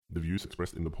The views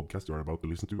expressed in the podcast you are about to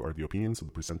listen to are the opinions of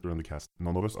the presenter and the cast.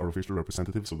 None of us are official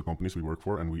representatives of the companies we work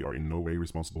for, and we are in no way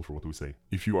responsible for what we say.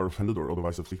 If you are offended or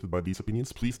otherwise afflicted by these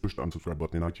opinions, please push the unsubscribe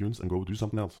button in iTunes and go do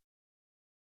something else.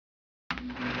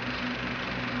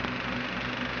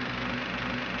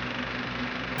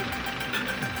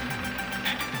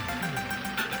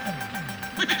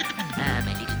 My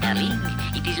little darling,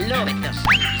 it is love at first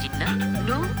sight, is it not?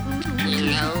 No?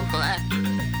 No,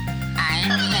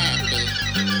 I'm happy.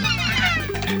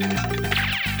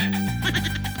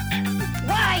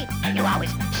 Why are you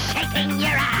always shaking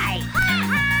your eye?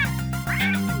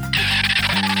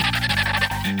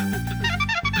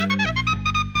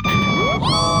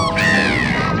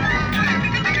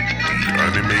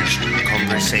 Animation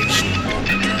conversation.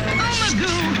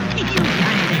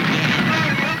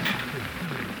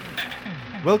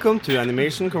 Welcome to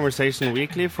Animation Conversation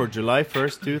Weekly for July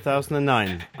 1st,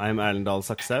 2009. I'm Erlend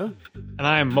Sakshaug. And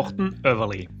I'm Morten,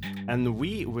 Øverlie. And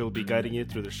we will be guiding you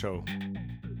through the show.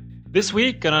 This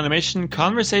week on Animation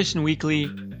Conversation Weekly,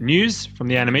 news from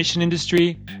the animation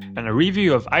industry and a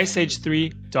review of Ice Age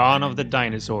 3: Dawn of the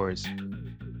Dinosaurs.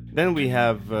 Then we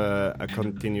have a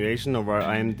continuation of our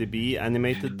IMDb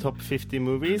animated top 50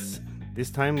 movies. This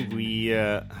time we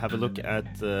have a look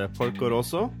at Porco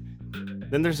Rosso.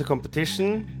 Then there's a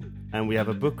competition, and we have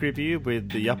a book review with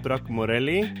Yaprak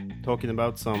Morelli talking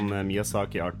about some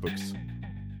Miyazaki art books.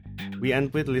 We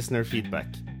end with listener feedback.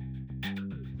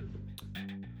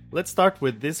 Let's start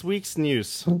with this week's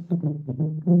news.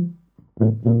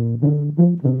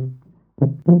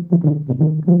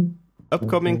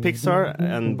 Upcoming Pixar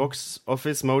and Box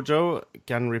Office Mojo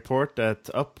can report that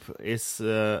Up is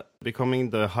becoming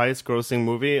the highest grossing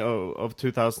movie of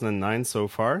 2009 so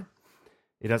far.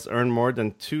 It has earned more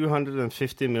than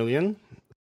 250 million.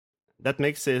 That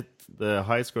makes it the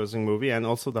highest grossing movie and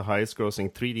also the highest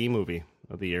grossing 3D movie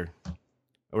of the year.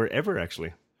 Or ever,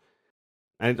 actually.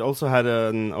 And it also had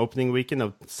an opening weekend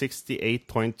of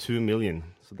 68.2 million.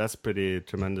 So that's pretty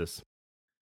tremendous.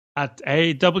 At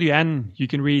AWN, you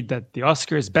can read that the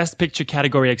Oscars Best Picture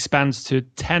category expands to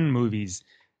 10 movies.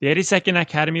 The 82nd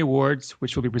Academy Awards,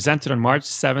 which will be presented on March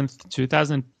 7th,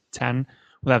 2010,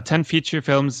 will have 10 feature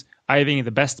films eyeing in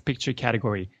the Best Picture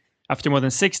category. After more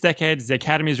than 6 decades, the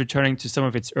Academy is returning to some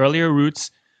of its earlier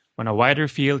roots when a wider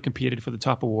field competed for the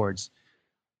top awards.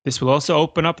 This will also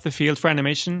open up the field for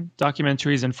animation,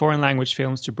 documentaries, and foreign language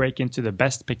films to break into the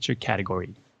Best Picture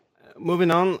category.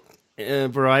 Moving on,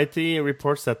 Variety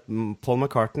reports that Paul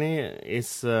McCartney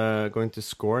is going to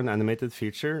score an animated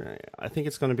feature. I think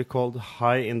it's going to be called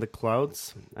High in the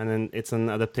Clouds, and then it's an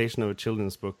adaptation of a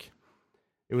children's book.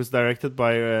 It was directed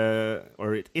by,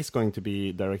 or it is going to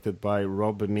be directed by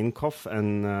Rob Minkoff,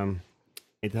 and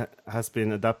it has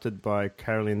been adapted by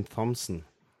Caroline Thompson.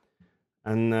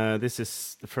 And this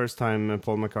is the first time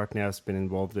Paul McCartney has been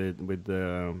involved with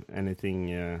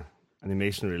anything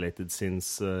animation related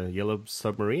since Yellow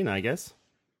Submarine, I guess.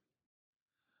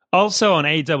 Also on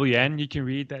AWN, you can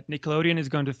read that Nickelodeon is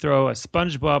going to throw a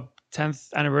SpongeBob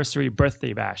 10th anniversary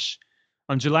birthday bash.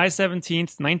 On July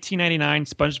 17th, 1999,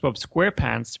 SpongeBob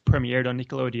SquarePants premiered on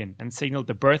Nickelodeon and signaled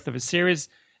the birth of a series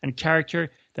and character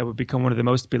that would become one of the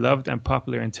most beloved and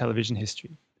popular in television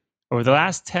history. Over the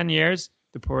last 10 years,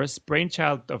 the porous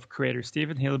brainchild of creator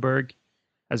Steven Hilberg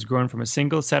has grown from a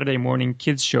single Saturday morning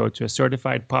kids show to a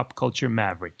certified pop culture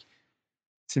maverick.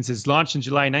 Since its launch in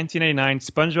July 1989,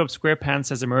 SpongeBob SquarePants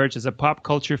has emerged as a pop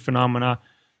culture phenomena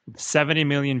with 70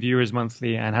 million viewers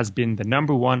monthly and has been the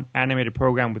number one animated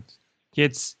program with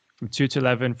kids from 2 to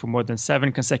 11 for more than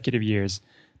 7 consecutive years.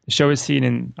 The show is seen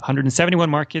in 171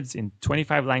 markets in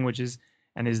 25 languages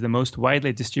and is the most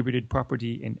widely distributed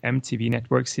property in MTV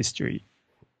Network's history.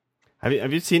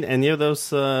 Have you seen any of those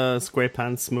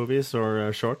SquarePants movies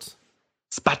or shorts?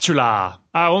 Spatula!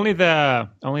 Only the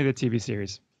TV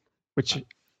series, which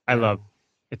I love.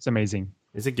 It's amazing.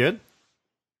 Is it good?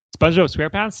 SpongeBob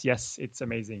SquarePants? Yes, it's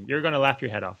amazing. You're going to laugh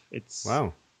your head off.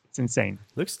 Wow. It's insane.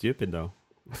 Looks stupid, though.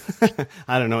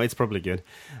 I don't know. It's probably good.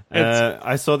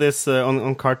 I saw this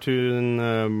on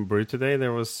Cartoon Brew today.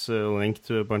 There was a link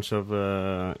to a bunch of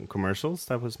commercials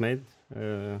that was made,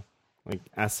 like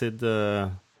acid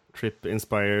trip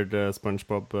inspired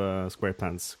SpongeBob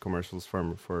SquarePants commercials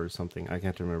for something. I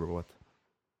can't remember what.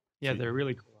 Yeah, they're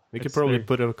really cool. We could probably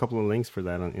put a couple of links for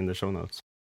that in the show notes.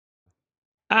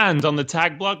 And on the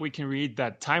tag blog, we can read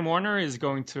that Time Warner is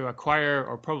going to acquire,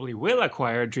 or probably will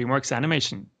acquire, DreamWorks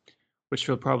Animation, which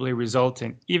will probably result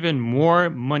in even more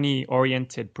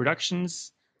money-oriented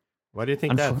productions. Why do you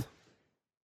think that?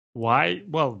 Why?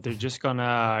 Well, they're just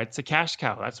gonna... It's a cash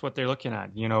cow. That's what they're looking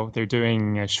at. You know, they're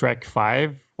doing Shrek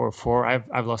 5 or 4.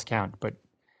 I've lost count, but...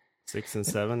 6 and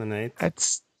 7 and 8.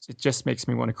 it just makes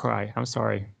me want to cry. I'm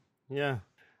sorry. Yeah.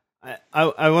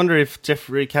 I wonder if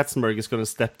Jeffrey Katzenberg is going to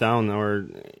step down, or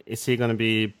is he going to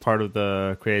be part of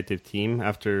the creative team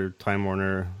after Time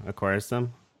Warner acquires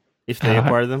them, if they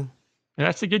acquire them?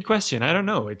 That's a good question. I don't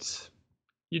know.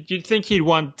 You'd think he'd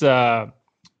want to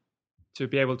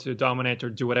be able to dominate or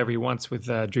do whatever he wants with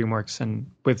DreamWorks, and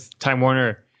with Time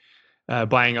Warner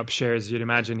buying up shares, you'd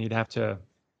imagine he'd have to,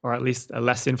 or at least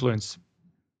less influence.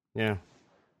 Yeah.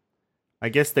 I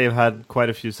guess they've had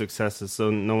quite a few successes, so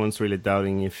no one's really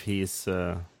doubting if he's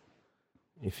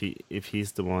if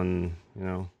he's the one, you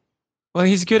know. Well,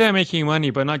 he's good at making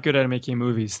money, but not good at making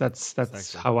movies. That's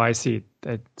Exactly. how I see it.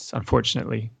 That's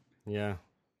unfortunately. Yeah.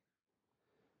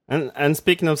 And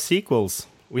speaking of sequels,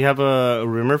 we have a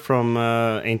rumor from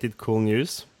Ain't It Cool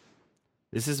News.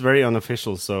 This is very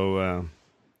unofficial, so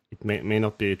it may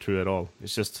not be true at all.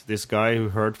 It's just this guy who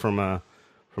heard from a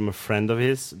friend of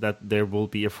his that there will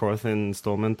be a 4th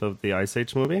installment of the Ice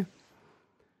Age movie.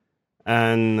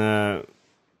 And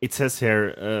it says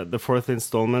here, the 4th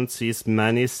installment sees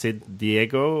Manny, Sid,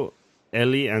 Diego,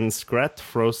 Ellie, and Scrat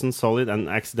frozen solid and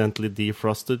accidentally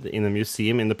defrosted in a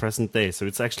museum in the present day. So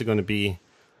it's actually going to be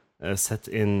set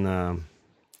in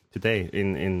today,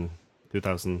 in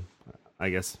 2000, I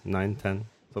guess, 9, 10,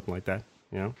 something like that,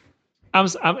 you know?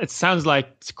 It sounds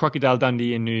like Crocodile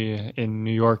Dundee in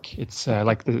New York. It's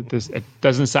like this. It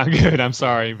doesn't sound good. I'm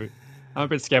sorry, but I'm a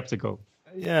bit skeptical.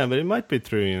 Yeah, but it might be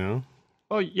true, you know.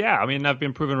 Oh yeah, I mean, I've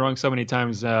been proven wrong so many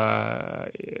times.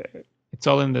 It's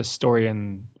all in the story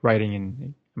and writing,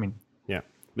 and I mean, yeah.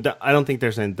 But I don't think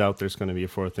there's any doubt there's going to be a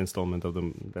 4th installment of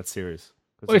that series.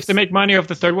 Well, if they make money off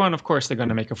the 3rd one, of course they're going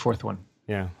to make a 4th one.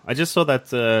 Yeah, I just saw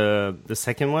that the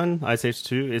 2nd one, Ice Age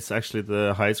 2, is actually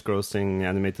the highest-grossing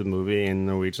animated movie in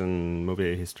Norwegian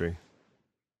movie history.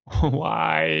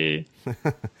 Why?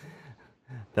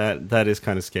 That is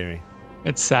kind of scary.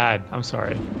 It's sad. I'm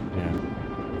sorry. Yeah.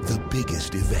 The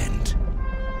biggest event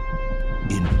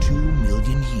in 2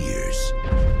 million years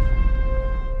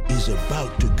is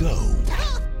about to go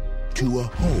to a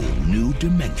whole new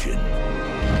dimension.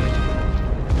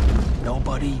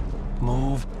 Nobody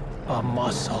move a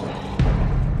muscle.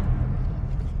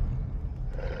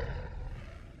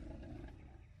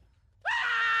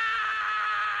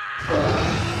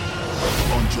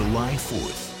 On July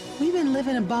 4th, We've been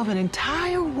living above an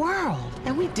entire world,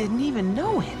 and we didn't even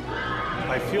know it.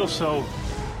 I feel so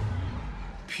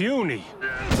puny.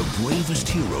 the bravest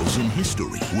heroes in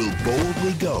history will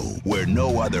boldly go where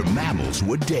no other mammals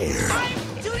would dare.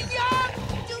 Too young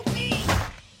to be.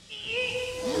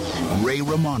 Ray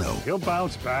Romano, He'll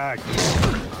bounce back.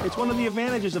 It's one of the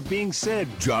advantages of being Sid.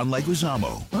 John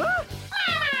Leguizamo,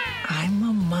 I'm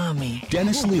a mommy.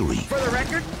 Dennis Leary, For the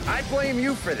record, I blame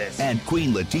you for this. and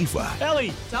Queen Latifah.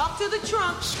 Ellie, Talk to the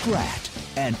trunk. Scrat.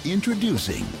 And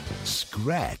introducing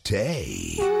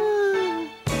Scrat-A.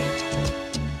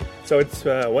 So it's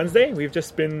Wednesday. We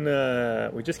just came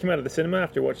out of the cinema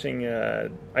after watching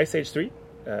Ice Age 3,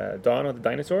 Dawn of the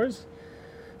Dinosaurs.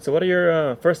 So what are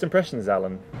your first impressions,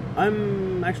 Alan?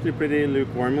 I'm actually pretty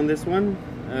lukewarm on this one.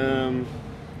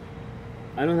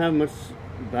 I don't have much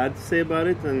bad to say about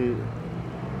it,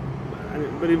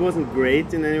 but it wasn't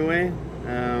great in any way.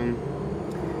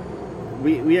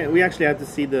 We actually had to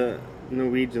see the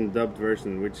Norwegian dubbed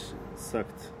version, which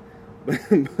sucked. We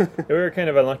were kind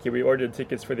of unlucky. We ordered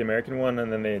tickets for the American one,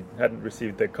 and then they hadn't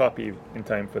received the copy in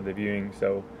time for the viewing.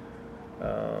 So,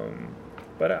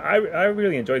 but I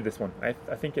really enjoyed this one. I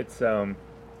think it's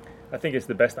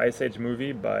the best Ice Age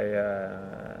movie by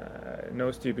No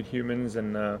Stupid Humans,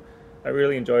 and I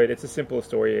really enjoyed it. It's a simple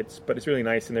story, but it's really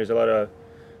nice, and there's a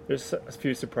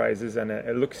few surprises, and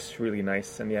it looks really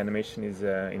nice, and the animation is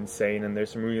insane, and there's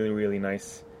some really, really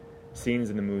nice scenes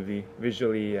in the movie,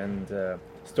 visually and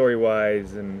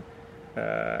story-wise, and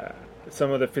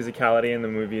some of the physicality in the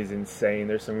movie is insane.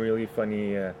 There's some really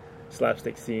funny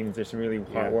slapstick scenes. There's some really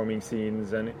heartwarming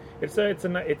scenes, and it's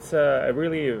a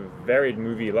really varied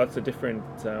movie. Lots of different.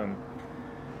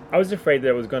 I was afraid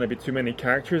there was going to be too many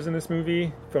characters in this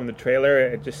movie. From the trailer,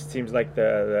 it just seems like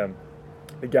the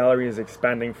gallery is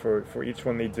expanding for each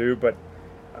one they do, but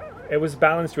it was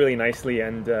balanced really nicely,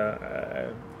 and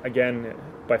again,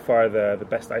 by far the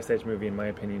best Ice Age movie in my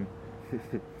opinion.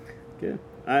 Good.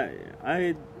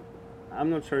 I'm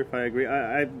not sure if I agree.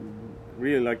 I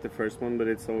really like the first one, but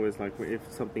it's always like if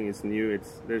something is new,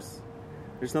 there's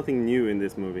nothing new in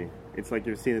this movie. It's like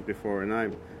you've seen it before, and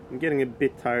I'm getting a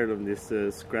bit tired of this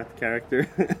Scrat character.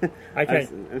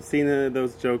 I've seen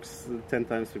those jokes 10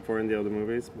 times before in the other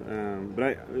movies,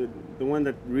 but the one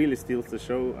that really steals the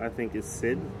show, I think, is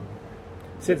Sid.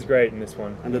 Sid's great in this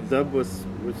one, and the dub was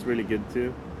really good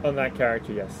too. On that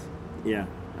character, yes. Yeah,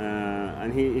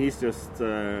 and he's just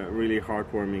a really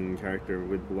heartwarming character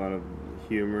with a lot of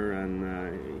humor,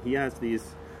 and he has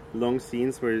these long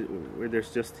scenes where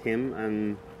there's just him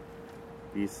and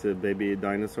these baby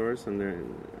dinosaurs,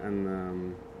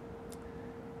 and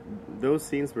those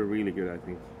scenes were really good, I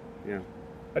think. Yeah.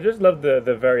 I just love the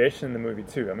variation in the movie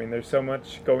too. I mean, there's so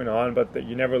much going on, but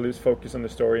you never lose focus on the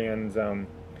story, and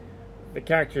the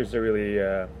characters are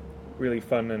really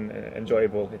fun and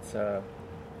enjoyable. It's I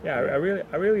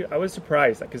was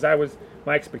surprised because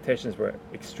my expectations were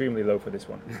extremely low for this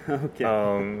one. Okay.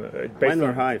 Mine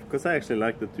were high because I actually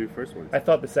liked the two first ones. I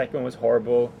thought the second one was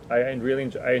horrible. I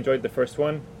enjoyed the first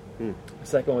one. The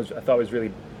second one I thought was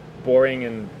really boring,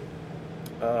 and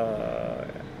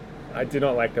I did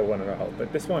not like that one at all.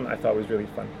 But this one I thought was really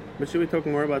fun. But should we talk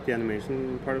more about the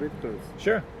animation part of it?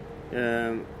 Sure.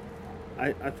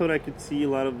 I thought I could see a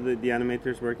lot of the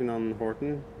animators working on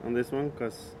Morten on this one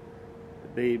because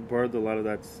they borrowed a lot of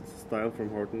that style from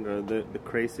Morten. The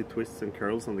crazy twists and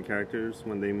curls on the characters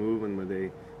when they move and when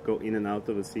they go in and out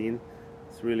of a scene.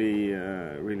 It's really,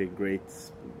 really great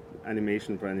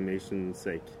animation for animation's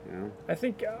sake. You know? I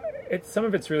think some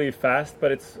of it's really fast,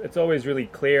 but it's always really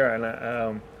clear. And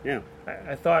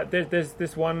I thought there's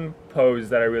this one pose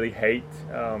that I really hate.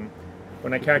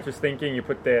 When a character's thinking, you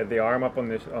put the arm up on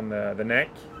the neck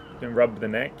and rub the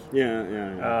neck.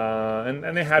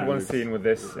 And they had one scene with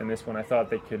this, and this one I thought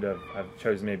they could have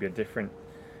chosen maybe a different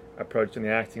approach in the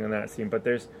acting on that scene. But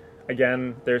there's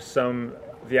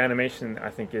the animation I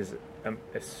think is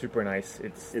super nice.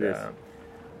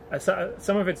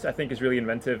 Some of it I think is really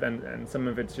inventive, and some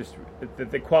of it's just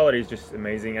the quality is just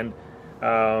amazing. And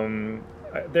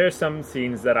there are some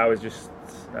scenes that I was just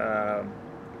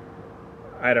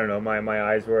I don't know, my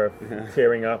eyes were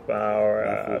tearing up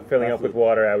or filling up with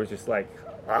water. I was just like,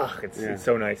 it's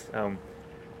so nice.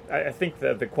 I think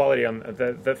the quality on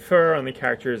the fur on the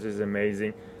characters is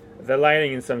amazing. The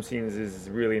lighting in some scenes is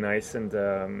really nice, and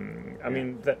I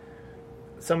mean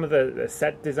some of the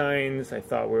set designs I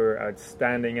thought were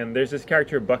outstanding. And there's this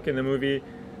character Buck in the movie.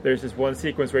 There's this one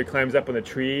sequence where he climbs up on a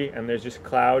tree and there's just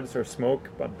clouds or smoke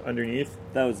underneath.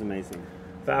 That was amazing.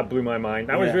 That blew my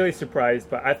mind. I was really surprised,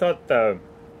 but I thought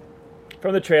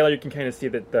from the trailer you can kind of see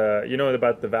that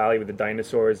about the valley with the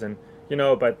dinosaurs, and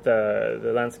about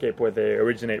the landscape where they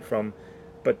originate from.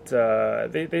 But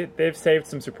they've saved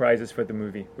some surprises for the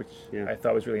movie, which I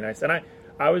thought was really nice. And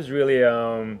I was really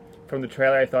from the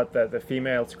trailer I thought that the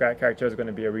female Scrat character was going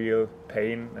to be a real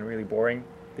pain and really boring.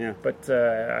 Yeah. But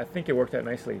I think it worked out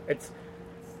nicely.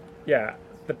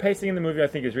 The pacing in the movie I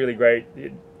think is really great.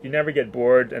 You never get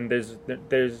bored, and there's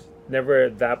never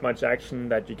that much action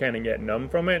that you kind of get numb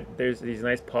from it. There's these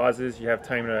nice pauses. You have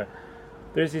time to.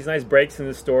 There's these nice breaks in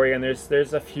the story, and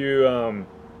there's a few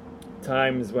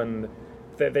times when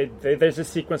there's a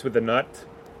sequence with the nut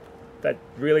that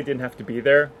really didn't have to be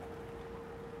there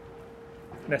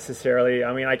necessarily.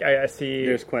 I mean, I see.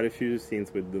 There's quite a few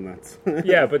scenes with the nuts.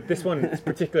 Yeah, but this one is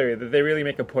particularly that they really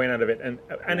make a point out of it, and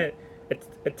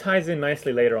it ties in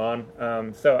nicely later on.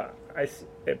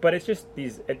 But it's just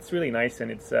it's really nice,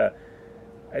 and it's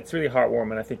really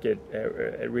heartwarming. I think it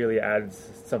really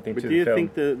adds something to the film. But do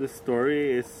you think the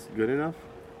story is good enough?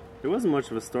 There wasn't much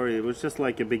of a story. It was just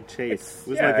like a big chase. It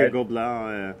was like a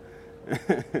Gobelin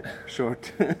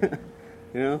short.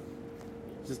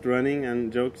 Just running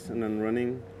and jokes, and then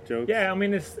running jokes. Yeah, I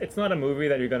mean it's not a movie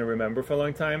that you're going to remember for a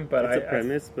long time. But it's a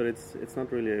premise, but it's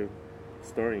not really a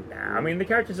story. Nah, I mean the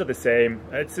characters are the same.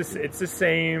 It's the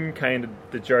same kind of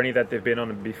the journey that they've been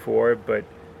on before, but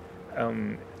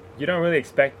you don't really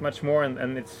expect much more.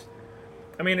 And it's,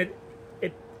 I mean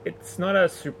it's not a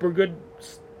super good.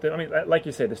 I mean, like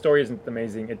you said, the story isn't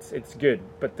amazing. It's good,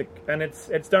 but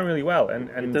it's done really well.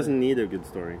 And it doesn't need a good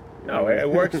story. No, it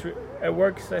works. It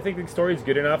works. I think the story is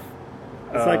good enough.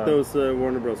 It's like those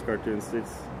Warner Bros. Cartoons.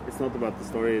 It's not about the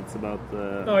story. It's about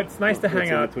no. It's nice to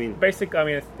hang out. Between. Basically, I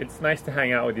mean, it's nice to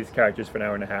hang out with these characters for an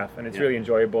hour and a half, and it's really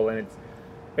enjoyable, and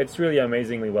it's really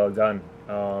amazingly well done.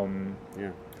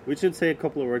 We should say a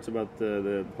couple of words about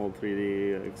the whole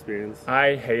 3D experience.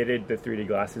 I hated the 3D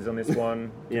glasses on this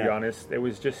one. To be honest, it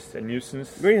was just a nuisance.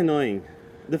 Very annoying.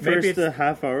 The first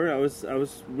half hour, I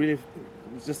was really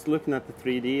just looking at the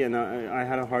 3D, and I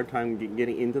had a hard time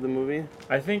getting into the movie.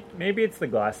 I think maybe it's the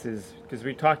glasses, because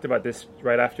we talked about this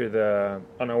right after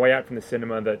on our way out from the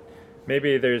cinema, that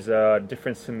maybe there's a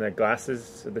difference in the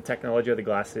glasses, the technology of the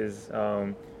glasses.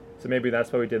 So maybe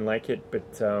that's why we didn't like it.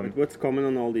 But what's common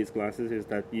on all these glasses is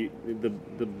that the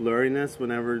blurriness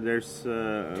whenever there's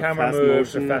camera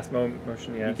fast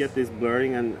motion. Yes. You get this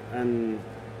blurring, and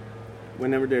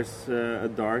whenever there's a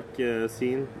dark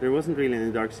scene, there wasn't really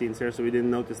any dark scenes here, so we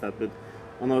didn't notice that. But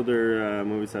on other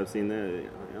movies I've seen,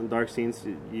 on dark scenes,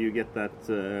 you get that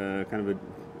kind of a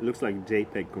looks like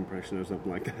JPEG compression or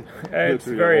something like that. It's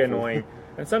really very annoying.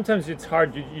 And sometimes it's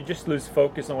hard. You just lose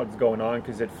focus on what's going on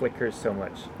because it flickers so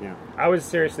much. Yeah. I was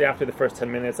seriously, after the first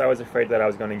 10 minutes, I was afraid that I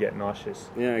was going to get nauseous.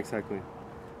 Yeah, exactly.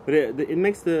 But it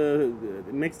makes the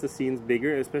scenes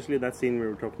bigger, especially that scene we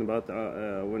were talking about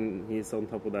when he's on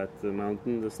top of that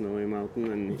mountain, the snowy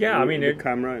mountain, and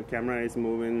the camera is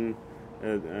moving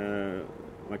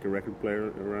like a record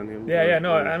player around him.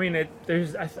 I mean,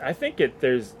 I think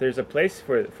there's a place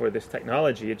for this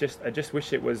technology. I just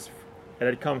wish it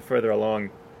had come further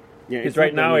along. Yeah, because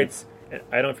right now I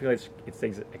don't feel it's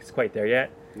quite there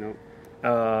yet. No.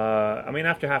 I mean,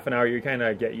 after half an hour, you kind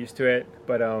of get used to it,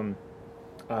 but and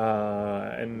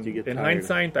in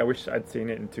hindsight, I wish I'd seen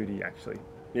it in 2D. Actually,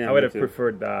 I would have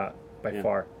preferred that by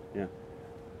far. Yeah.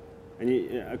 And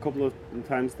a couple of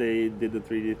times they did the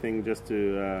 3D thing just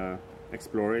to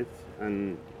explore it,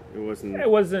 and it wasn't. It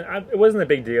wasn't a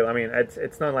big deal. I mean,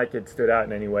 it's not like it stood out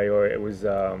in any way, or it was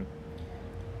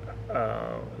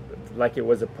like it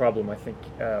was a problem. I think,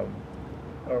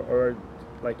 or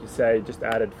like you say, just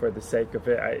added for the sake of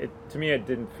it. To me, it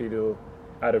didn't feel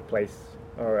out of place,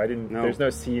 or I didn't. No. There's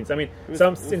no scenes. I mean,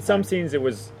 some scenes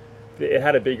it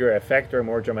had a bigger effect or a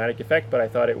more dramatic effect, but I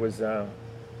thought it was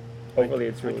overly.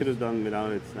 I could have done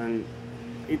without it, and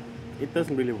it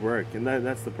doesn't really work, and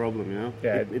that's the problem, you know.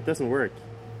 Yeah, it doesn't work.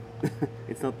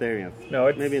 It's not there yet.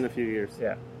 No, maybe in a few years.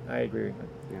 Yeah, I agree.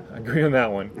 Yeah, I agree on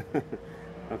that one.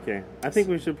 Okay, I think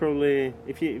we should probably,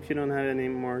 if you don't have any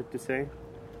more to say.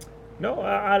 No,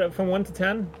 from 1 to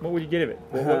 10, what would you give it?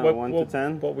 1 to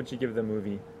 10. What would you give the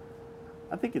movie?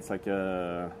 I think it's like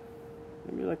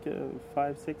maybe like a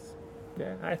 5, 6.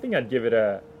 Yeah, I think I'd give it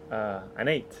an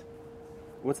 8.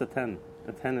 What's a 10?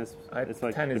 A 10 is it's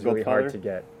like 10 is really hard to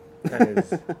get. 10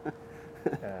 is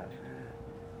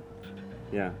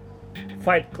yeah.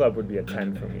 Fight Club would be a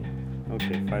 10 for me.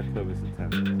 Okay, Fight Club is a 10.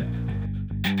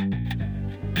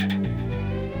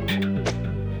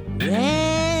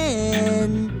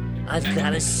 Then I've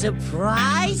got a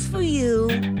surprise for you.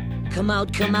 Come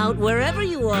out, wherever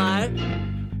you are.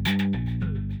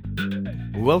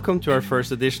 Welcome to our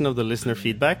first edition of the listener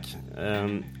feedback.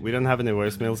 We don't have any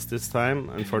voicemails this time,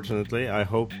 unfortunately. I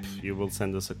hope you will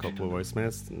send us a couple of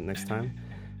voicemails next time.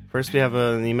 First, we have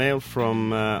an email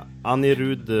from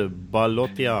Anirudh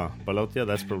Balotia. Balotia,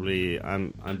 that's probably,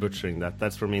 I'm butchering that.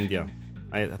 That's from India.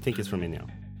 I think it's from India.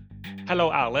 Hello,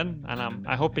 Erlend, and I'm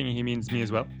hoping he means me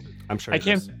as well. I'm sure.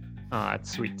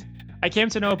 That's sweet. I came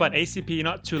to know about ACP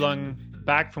not too long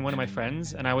back from one of my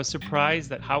friends, and I was surprised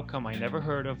that how come I never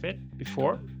heard of it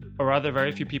before, or rather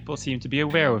very few people seem to be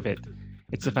aware of it.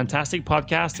 It's a fantastic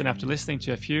podcast, and after listening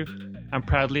to a few, I'm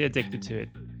proudly addicted to it.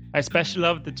 I especially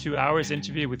loved the 2 hours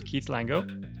interview with Keith Lango.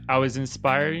 It was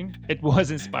inspiring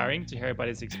to hear about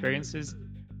his experiences,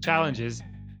 challenges,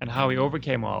 and how he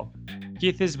overcame all.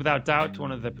 Keith is without doubt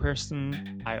one of the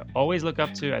person I always look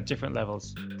up to at different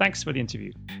levels. Thanks for the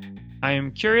interview. I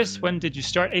am curious, when did you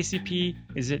start ACP?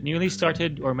 Is it newly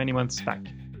started or many months back?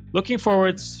 Looking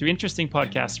forward to interesting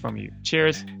podcasts from you.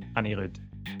 Cheers, Anirudh.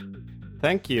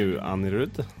 Thank you,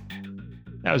 Anirudh.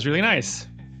 That was really nice.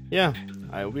 Yeah,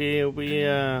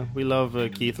 we love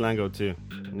Keith Lango too.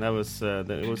 And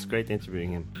it was great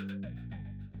interviewing him.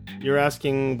 You're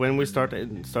asking when we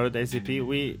started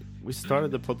ACP. We started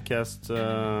the podcast,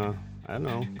 I don't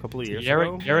know, a couple of years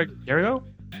ago. Year ago?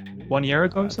 1 year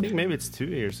ago? I think maybe it's 2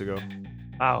 years ago.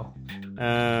 Wow.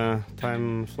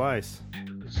 Time flies.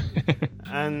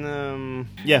 And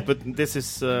but this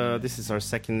is our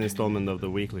second installment of the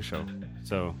weekly show.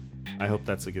 So I hope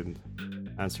that's a good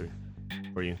answer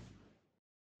for you.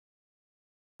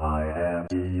 I am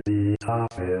the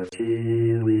top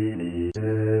 15. We need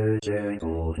a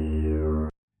jingle here.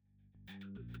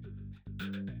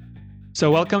 So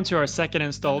welcome to our second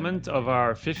installment of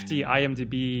our 50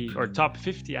 IMDb or top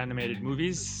 50 animated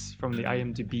movies from the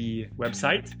IMDb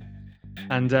website.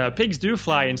 And pigs do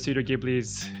fly in Studio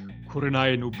Ghibli's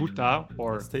Kurenai no Buta,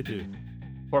 or yes, they do.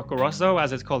 Porco Rosso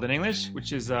as it's called in English,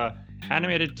 which is an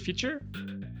animated feature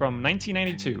from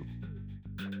 1992.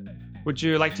 Would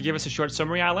you like to give us a short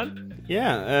summary, Erlend?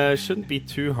 Yeah, shouldn't be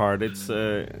too hard. It's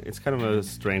kind of a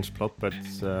strange plot, but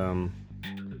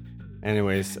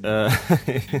anyways,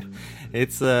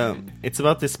 it's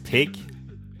about this pig,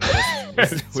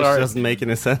 which doesn't make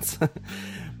any sense.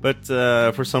 But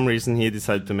for some reason, he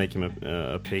decided to make him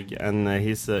a pig, and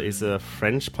he's a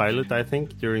French pilot, I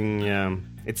think. During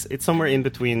it's somewhere in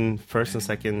between First and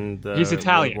Second he's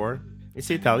Italian. World War. Is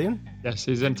he Italian? Yes,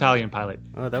 he's an Italian pilot.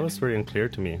 Oh, that was very unclear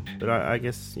to me, but I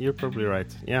guess you're probably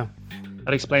right. Yeah,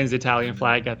 that explains the Italian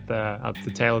flag at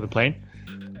the tail of the plane.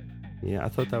 Yeah, I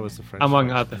thought that was the French.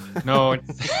 Among other. No.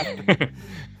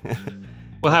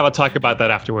 We'll have a talk about that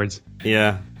afterwards.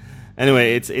 Yeah.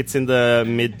 Anyway, it's in the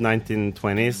mid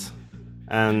 1920s,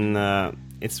 and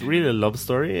it's really a love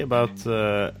story about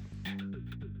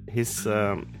his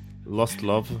lost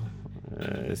love.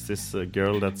 Is this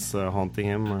girl that's haunting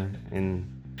him, or in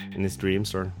his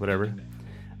dreams, or whatever,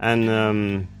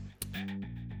 and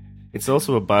it's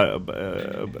also about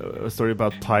a story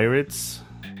about pirates.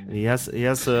 He has he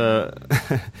has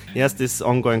this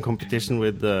ongoing competition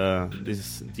with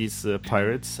these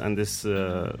pirates and this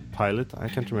pilot. I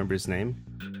can't remember his name.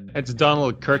 It's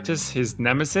Donald Curtis, his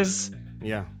nemesis.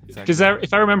 Yeah, exactly. Because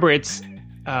if I remember, it's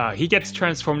he gets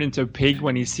transformed into a pig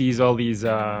when he sees all these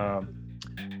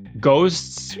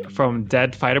ghosts from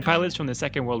dead fighter pilots from the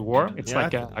Second World War. It's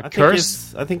like a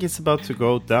curse. I think it's about to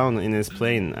go down in his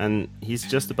plane, and he's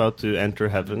just about to enter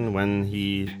heaven when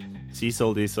he sees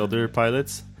all these other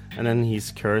pilots. And then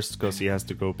he's cursed because he has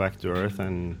to go back to Earth,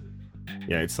 and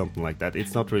yeah, it's something like that.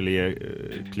 It's not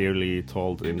really clearly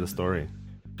told in the story,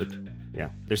 but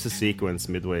yeah, there's a sequence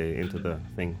midway into the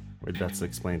thing where that's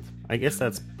explained. I guess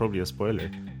that's probably a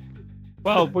spoiler.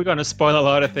 Well, we're going to spoil a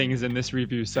lot of things in this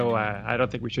review, so I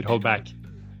don't think we should hold back.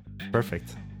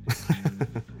 Perfect.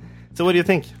 So what do you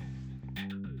think?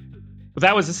 Well,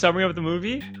 that was the summary of the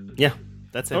movie? Yeah,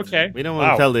 that's it. Okay. We don't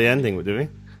want to tell the ending, do we?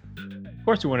 Of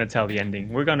course we want to tell the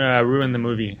ending. We're going to ruin the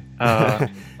movie. No,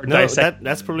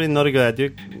 that's probably not a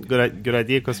good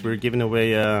idea because we're giving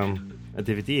away a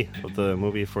DVD of the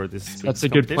movie for this. That's a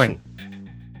good point.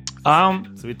 So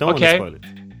we don't want to spoil it.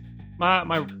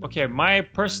 My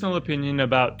personal opinion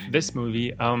about this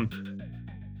movie.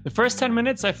 The first 10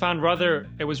 minutes I found rather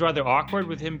awkward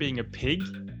with him being a pig,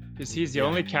 because he's the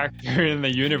only character in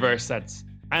the universe that's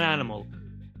an animal.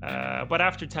 But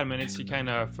after 10 minutes,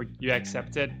 you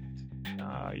accept it.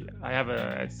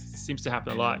 It seems to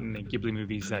happen a lot in the Ghibli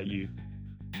movies that you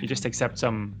just accept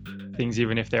some things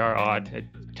even if they are odd. It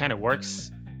kind of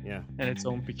works, in its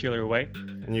own peculiar way.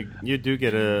 And you do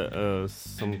get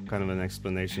some kind of an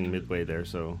explanation midway there,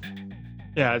 so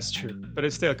yeah, it's true. But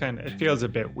it's still it feels a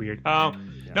bit weird. No,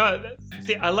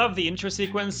 I love the intro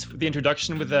sequence, the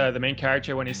introduction with the main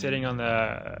character when he's sitting on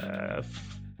the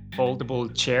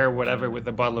foldable chair, whatever, with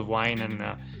a bottle of wine, and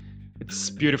it's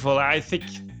beautiful.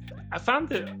 I found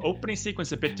the opening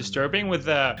sequence a bit disturbing with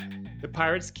the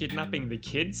pirates kidnapping the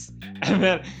kids, and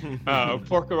then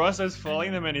Porco Rosso's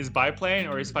following them in his biplane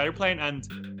or his fighter plane, and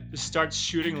just starts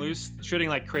shooting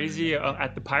like crazy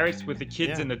at the pirates with the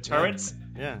kids in the turrets.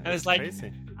 Yeah, and it's like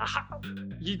crazy.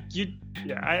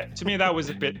 To me that was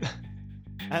a bit.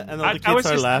 And all the kids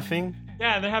are laughing.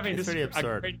 Yeah, and they're having it's this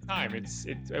absurd. great time.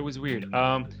 It was weird.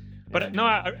 But no,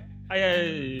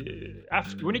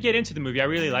 after when you get into the movie, I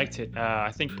really liked it.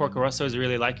 I think Porco Rosso is a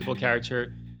really likable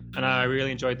character, and I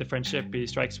really enjoyed the friendship he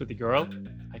strikes with the girl.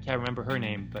 I can't remember her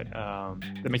name, but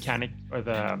the mechanic or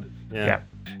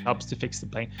helps to fix the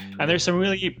plane. And there's some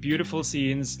really beautiful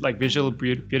scenes, like visually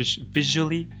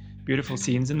beautiful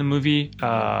scenes in the movie.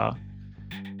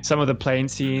 Some of the plane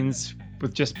scenes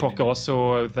with just Porco Rosso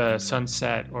or the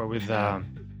sunset, or with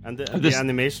and the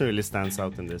animation really stands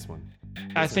out in this one.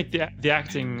 I think the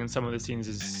acting in some of the scenes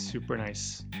is super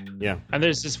nice. Yeah. And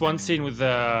there's this one scene with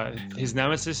his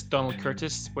nemesis, Donald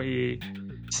Curtis, where he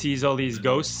sees all these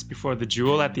ghosts before the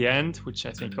duel at the end, which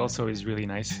I think also is really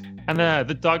nice. And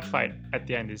the dogfight at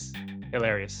the end is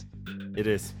hilarious. It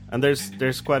is. And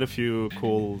there's quite a few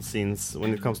cool scenes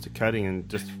when it comes to cutting and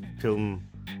just film.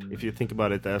 If you think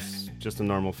about it as just a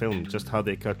normal film, just how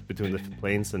they cut between the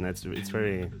planes, and it's a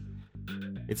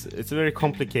very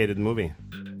complicated movie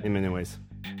in many ways.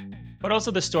 But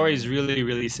also the story is really,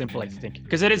 really simple, I think,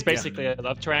 because it is basically a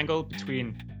love triangle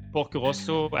between Porco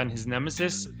Rosso and his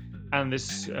nemesis, and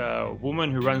this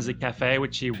woman who runs the cafe,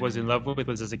 which he was in love with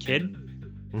as a kid.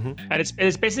 Mm-hmm. And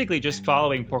it's basically just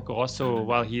following Porco Rosso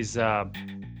while he's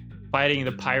fighting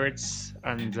the pirates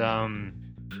and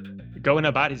going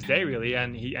about his day, really,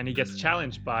 and he gets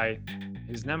challenged by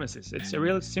his nemesis. It's a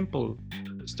real simple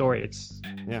story.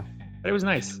 But it was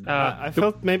nice. I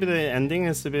felt maybe the ending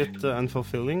is a bit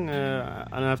unfulfilling. I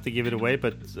don't have to give it away,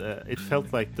 but it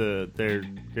felt like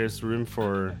there's room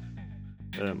for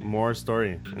more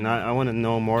story. And I want to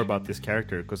know more about this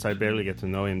character, because I barely get to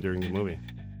know him during the movie.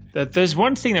 There's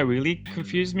one thing that really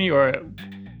confused me, or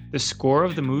the score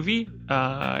of the movie.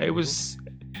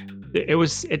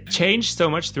 It changed so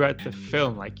much throughout the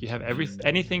film. Like, you have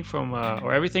everything from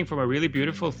a really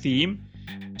beautiful theme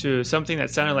to something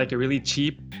that sounded like a really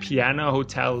cheap piano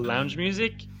hotel lounge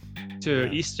music, to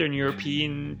Eastern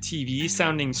European TV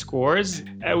sounding scores.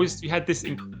 You had this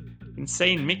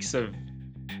insane mix of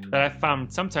that I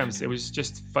found sometimes it was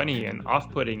just funny and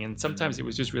off-putting, and sometimes it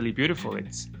was just really beautiful. It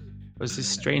was this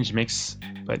strange mix,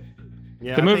 but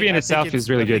the movie in itself is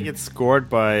really good. I think it's scored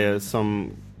by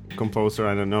some composer,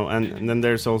 I don't know, and then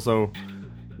there's also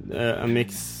a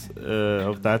mix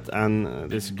of that and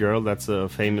this girl that's a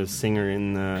famous singer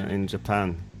in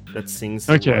Japan that sings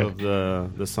one of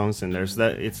the songs in there. So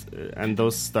that and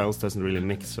those styles doesn't really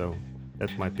mix, so that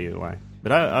might be why.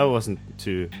 But I wasn't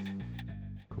too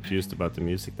confused about the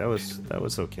music. That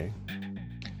was okay.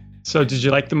 So did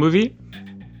you like the movie?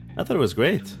 I thought it was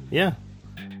great. Yeah,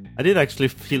 I did actually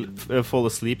fall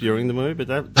asleep during the movie, but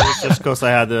that was just because I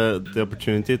had the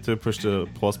opportunity to push the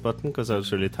pause button because I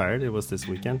was really tired. It was this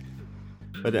weekend.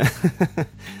 But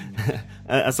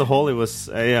as a whole, it was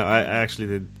I actually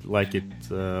did like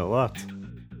it a lot.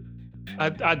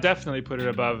 I definitely put it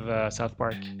above South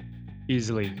Park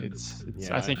easily.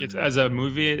 I think it's as a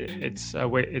movie, it's a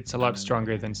lot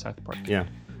stronger than South Park. Yeah,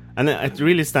 and it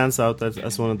really stands out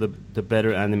as one of the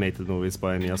better animated movies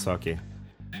by Miyazaki.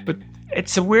 But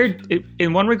it's a weird.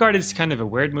 In one regard, it's kind of a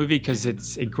weird movie because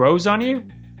it grows on you.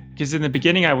 Because in the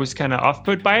beginning, I was kind of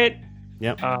off-put by it.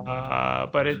 Yeah.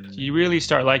 But you really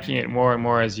start liking it more and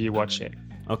more as you watch it.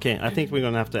 Okay, I think we're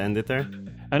gonna have to end it there.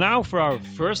 And now for our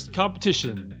first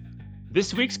competition.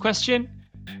 This week's question: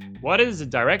 what is the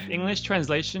direct English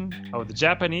translation of the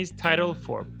Japanese title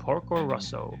for Porco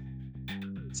Rosso?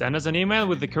 Send us an email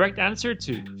with the correct answer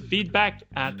to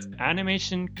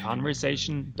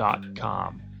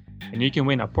feedback@animationconversation.com, and you can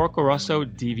win a Porco Rosso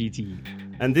DVD.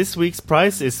 And this week's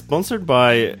prize is sponsored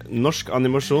by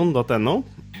norskanimasjon.no,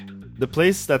 the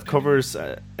place that covers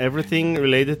everything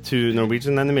related to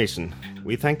Norwegian animation.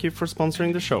 We thank you for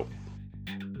sponsoring the show.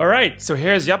 All right, so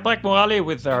here's Yaprak Morali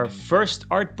with our first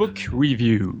art book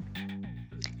review.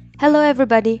 Hello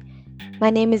everybody,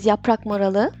 my name is Yaprak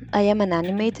Morali. I am an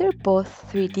animator, both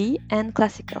 3D and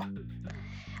classical.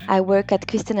 I work at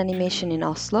Kristen Animation in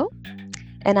Oslo,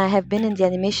 and I have been in the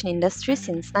animation industry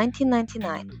since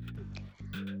 1999.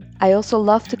 I also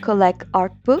love to collect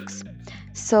art books,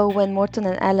 so when Morten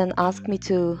and Erlend asked me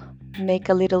to make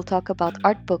a little talk about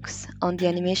art books on the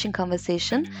animation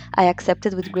conversation, I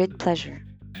accepted with great pleasure.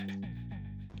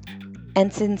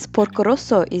 And since Porco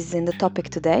Rosso is in the topic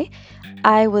today,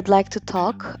 I would like to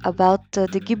talk about the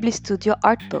Ghibli Studio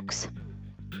art books.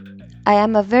 I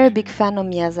am a very big fan of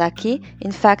Miyazaki.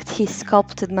 In fact, he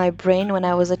sculpted my brain when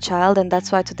I was a child, and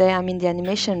that's why today I'm in the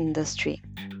animation industry.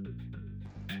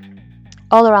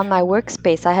 All around my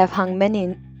workspace, I have hung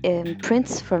many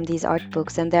prints from these art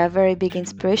books, and they are very big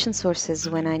inspiration sources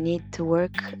when I need to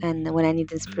work and when I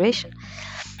need inspiration.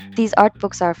 These art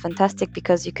books are fantastic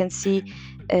because you can see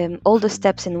all the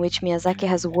steps in which Miyazaki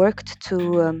has worked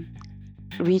to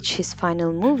reach his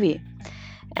final movie,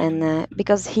 and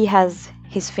because he has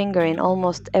his finger in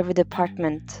almost every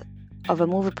department of a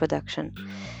movie production.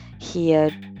 He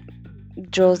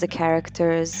draws the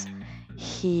characters,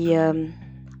 he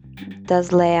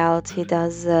does layout, he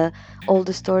does all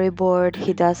the storyboard,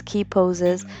 he does key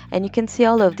poses, and you can see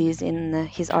all of these in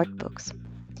his art books.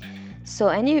 So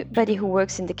anybody who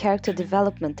works in the character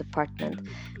development department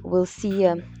will see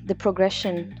the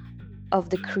progression of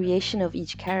the creation of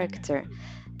each character.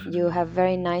 You have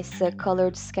very nice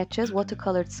colored sketches,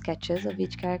 watercolored sketches of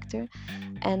each character.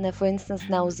 And for instance,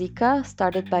 Nausicaa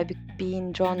started by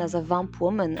being drawn as a vamp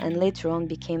woman and later on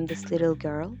became this little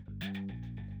girl.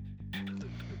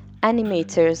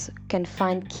 Animators can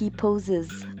find key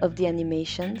poses of the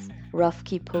animations, rough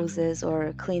key poses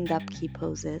or cleaned up key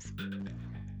poses.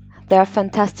 There are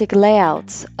fantastic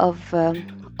layouts of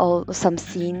some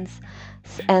scenes,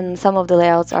 and some of the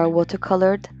layouts are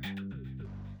watercolored.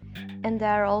 And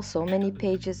there are also many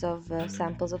pages of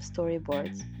samples of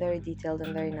storyboards, very detailed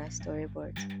and very nice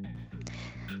storyboards.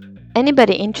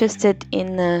 Anybody interested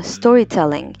in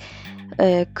storytelling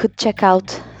could check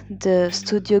out the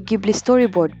Studio Ghibli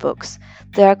storyboard books.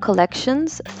 There are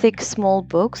collections, thick small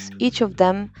books, each of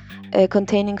them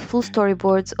containing full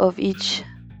storyboards of each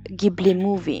Ghibli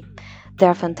movie. They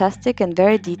are fantastic and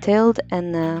very detailed,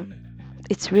 and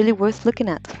it's really worth looking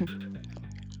at.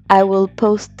 I will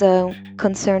post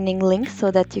concerning links so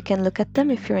that you can look at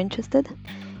them if you're interested.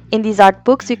 In these art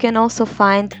books, you can also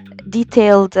find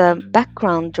detailed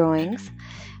background drawings,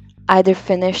 either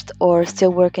finished or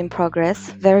still work in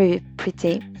progress. Very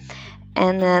pretty.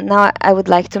 And now I would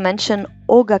like to mention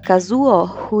Oga Kazuo,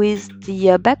 who is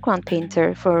the background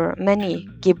painter for many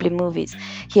Ghibli movies.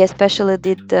 He especially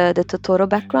did the Totoro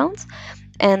backgrounds,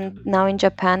 and now in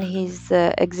Japan he's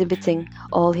exhibiting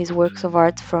all his works of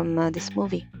art from this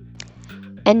movie.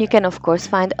 And you can of course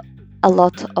find a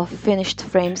lot of finished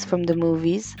frames from the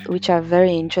movies, which are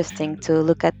very interesting to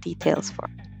look at details for.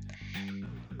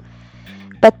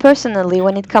 But personally,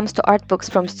 when it comes to art books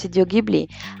from Studio Ghibli,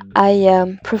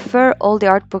 I prefer all the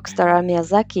art books that are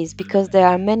Miyazaki's because there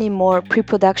are many more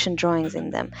pre-production drawings in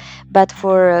them. But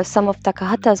for some of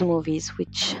Takahata's movies,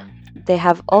 which they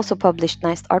have also published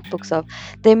nice art books of,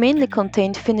 they mainly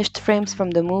contained finished frames from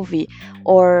the movie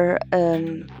or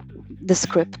the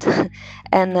script.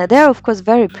 And they're of course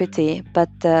very pretty, but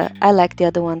I like the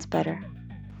other ones better.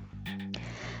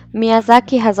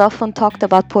 Miyazaki has often talked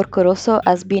about Porco Rosso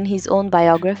as being his own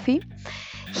biography.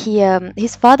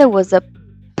 His father was a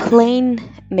plane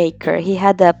maker. He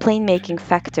had a plane making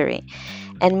factory,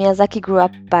 and Miyazaki grew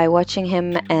up by watching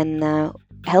him and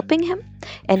helping him,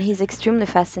 and he's extremely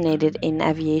fascinated in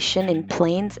aviation, in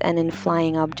planes, and in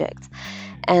flying objects.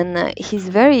 And he's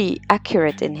very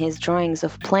accurate in his drawings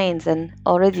of planes, and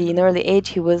already in early age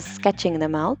he was sketching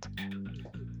them out.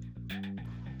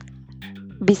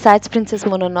 Besides Princess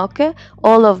Mononoke,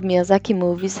 all of Miyazaki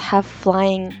movies have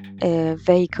flying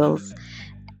vehicles,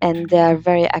 and they are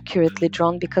very accurately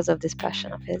drawn because of this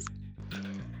passion of his.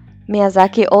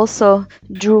 Miyazaki also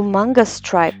drew manga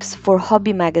strips for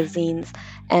hobby magazines,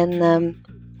 and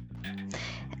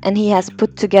he has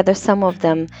put together some of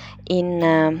them in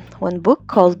one book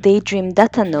called Daydream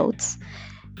Data Notes.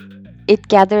 It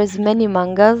gathers many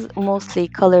mangas, mostly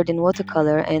colored in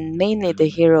watercolor, and mainly the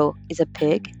hero is a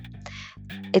pig.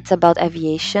 It's about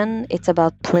aviation, it's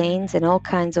about planes and all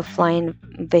kinds of flying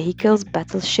vehicles,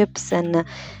 battleships, and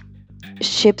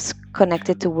ships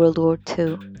connected to World War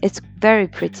II. It's very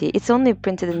pretty. It's only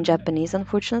printed in Japanese,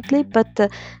 unfortunately,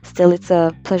 but still it's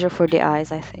a pleasure for the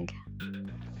eyes, I think.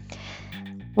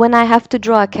 When I have to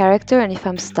draw a character and if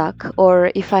I'm stuck,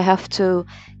 or if I have to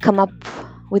come up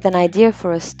with an idea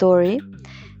for a story,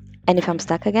 and if I'm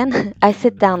stuck again, I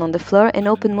sit down on the floor and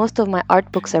open most of my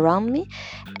art books around me,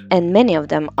 and many of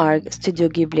them are Studio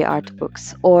Ghibli art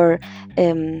books. Or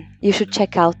you should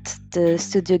check out the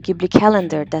Studio Ghibli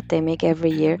calendar that they make every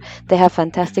year. They have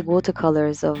fantastic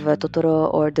watercolors of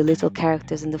Totoro or the little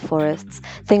characters in the forests,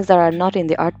 things that are not in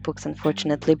the art books,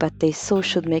 unfortunately, but they so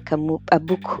should make a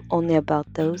book only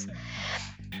about those.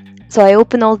 So I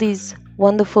open all these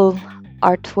wonderful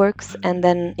artworks, and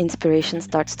then inspiration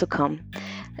starts to come.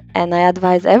 And I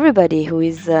advise everybody who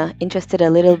is interested a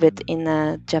little bit in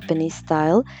Japanese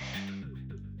style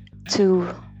to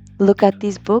look at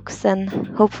these books and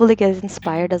hopefully get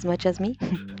inspired as much as me.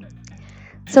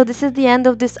 So this is the end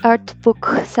of this art book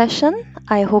session.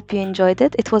 I hope you enjoyed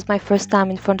it. It was my first time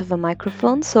in front of a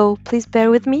microphone, so please bear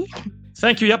with me.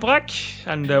 Thank you, Yaprak,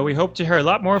 and we hope to hear a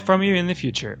lot more from you in the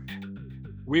future.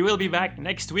 We will be back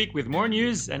next week with more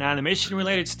news and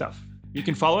animation-related stuff. You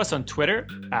can follow us on Twitter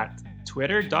at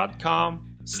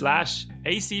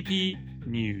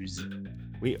twitter.com/ACPnews.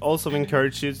 We also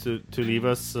encourage you to leave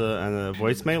us a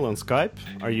voicemail on Skype.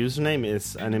 Our username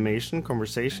is Animation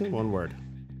Conversation, one word.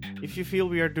 If you feel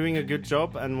we are doing a good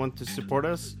job and want to support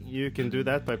us, you can do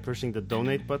that by pushing the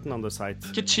donate button on the site.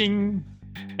 Ka-ching!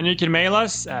 And you can mail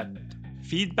us at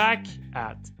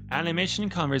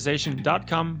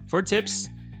feedback@animationconversation.com for tips.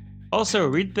 Also,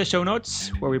 read the show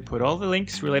notes where we put all the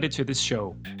links related to this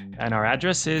show. And our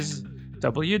address is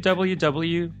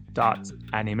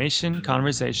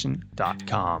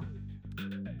www.animationconversation.com.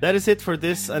 That is it for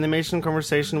this Animation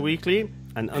Conversation Weekly.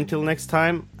 And until next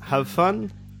time, have fun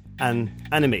and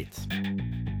animate.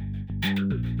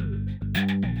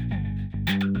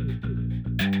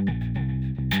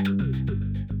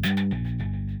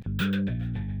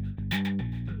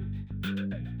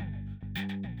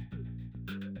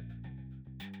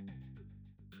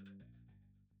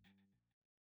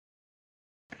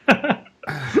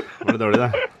 Var det dårlig,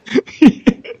 da?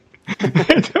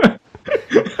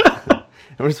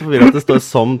 Jeg blir så forvirret at det står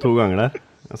som 2 ganger der.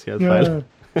 Jeg skrev feil.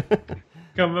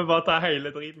 Kan vi bare ta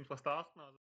hele driten fra starten?